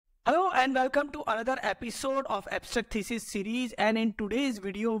and welcome to another episode of Abstract Thesis series, and in today's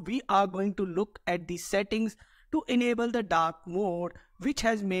video we are going to look at the settings to enable the dark mode which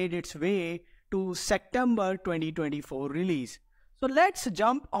has made its way to September 2024 release. So let's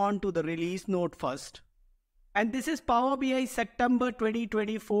jump on to the release note first. And this is Power BI September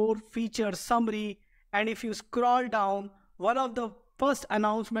 2024 feature summary, and if you scroll down, one of the first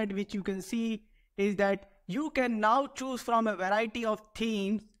announcement which you can see is that you can now choose from a variety of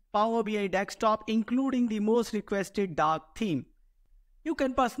themes Power BI desktop, including the most requested dark theme. You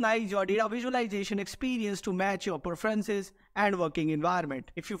can personalize your data visualization experience to match your preferences and working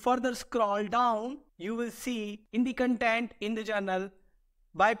environment. If you further scroll down, you will see in the content in the journal,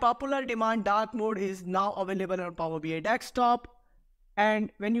 by popular demand, dark mode is now available on Power BI desktop.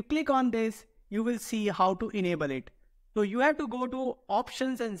 And when you click on this, you will see how to enable it. So you have to go to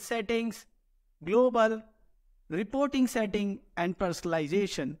options and settings, global, reporting setting, and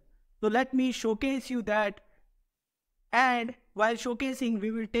personalization. So let me showcase you that. And while showcasing,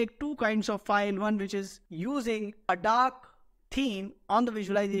 we will take two kinds of file, one which is using a dark theme on the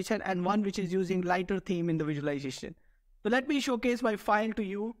visualization and one which is using lighter theme in the visualization. So let me showcase my file to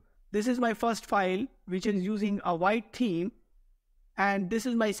you. This is my first file which is using a white theme, and this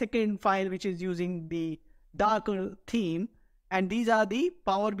is my second file which is using the darker theme, and these are the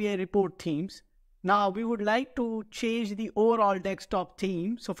Power BI report themes. Now we would like to change the overall desktop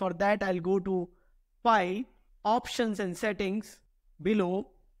theme. So for that I'll go to File, Options and Settings,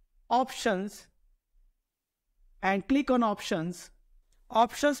 below Options, and click on Options.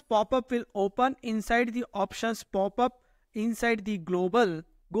 Options pop-up will open. Inside the Options pop-up, inside the Global,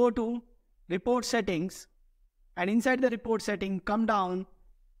 go to Report Settings, and inside the Report Setting, come down.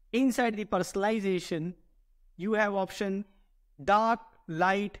 Inside the Personalization, you have option Dark,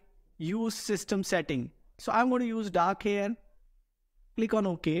 Light, Use System Setting. So I'm going to use dark here. Click on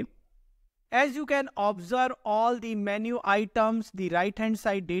OK. As you can observe, all the menu items, the right hand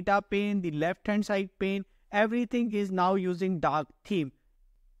side data pane, the left hand side pane, everything is now using dark theme.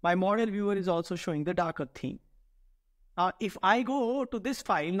 My model viewer is also showing the darker theme. Now if I go to this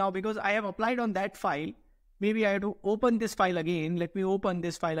file now, because I have applied on that file, maybe I have to open this file again. Let me open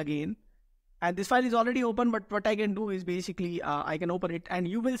this file again. And this file is already open, but what I can do is basically I can open it, and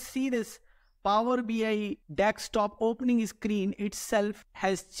you will see this Power BI desktop opening screen itself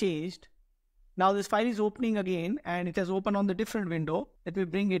has changed. Now this file is opening again, and it has opened on the different window. Let me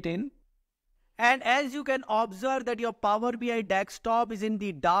bring it in. And as you can observe that your Power BI desktop is in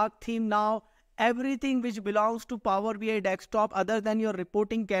the dark theme now. Everything which belongs to Power BI desktop other than your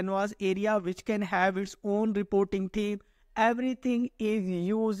reporting canvas area, which can have its own reporting theme, everything is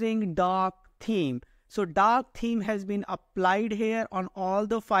using dark theme. So dark theme has been applied here on all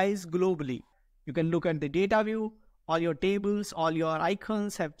the files globally. You can look at the data view, all your tables, all your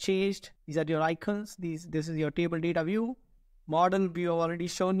icons have changed. These are your icons. This is your table data view. Model view I've already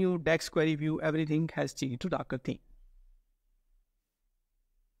shown you, DAX query view, everything has changed to darker theme.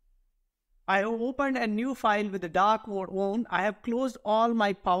 I have opened a new file with the dark mode on. I have closed all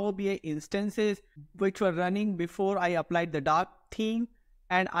my Power BI instances which were running before I applied the dark theme,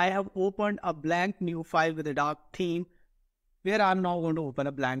 and I have opened a blank new file with a dark theme where I'm now going to open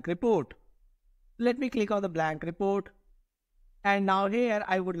a blank report. Let me click on the blank report, and now here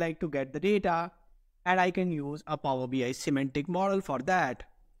I would like to get the data, and I can use a Power BI semantic model for that.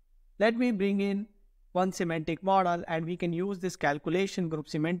 Let me bring in one semantic model, and we can use this calculation group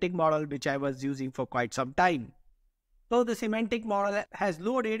semantic model which I was using for quite some time. So the semantic model has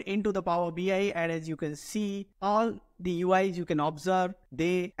loaded into the Power BI, and as you can see, all the UIs you can observe,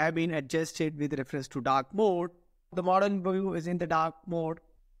 they have been adjusted with reference to dark mode. The model view is in the dark mode.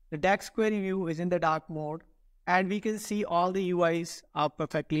 The DAX query view is in the dark mode, and we can see all the UIs are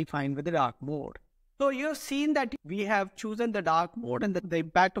perfectly fine with the dark mode. So you have seen that we have chosen the dark mode, and the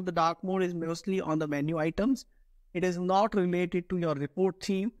impact of the dark mode is mostly on the menu items. It is not related to your report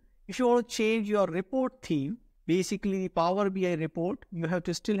theme. If you want to change your report theme, basically the Power BI report, you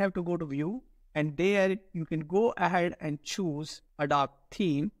still have to go to view, and there you can go ahead and choose a dark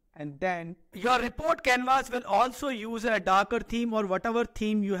theme, and then your report canvas will also use a darker theme or whatever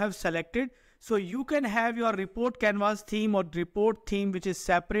theme you have selected. So you can have your report canvas theme or report theme which is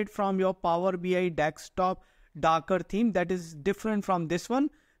separate from your Power BI desktop darker theme that is different from this one.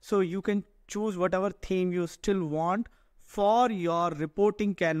 So you can choose whatever theme you still want for your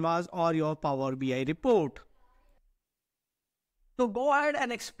reporting canvas or your Power BI report. So go ahead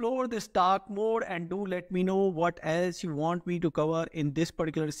and explore this dark mode, and do let me know what else you want me to cover in this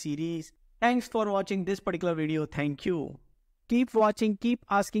particular series. Thanks for watching this particular video. Thank you. Keep watching, keep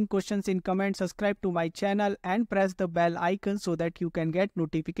asking questions in comments, subscribe to my channel and press the bell icon so that you can get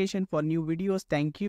notification for new videos. Thank you.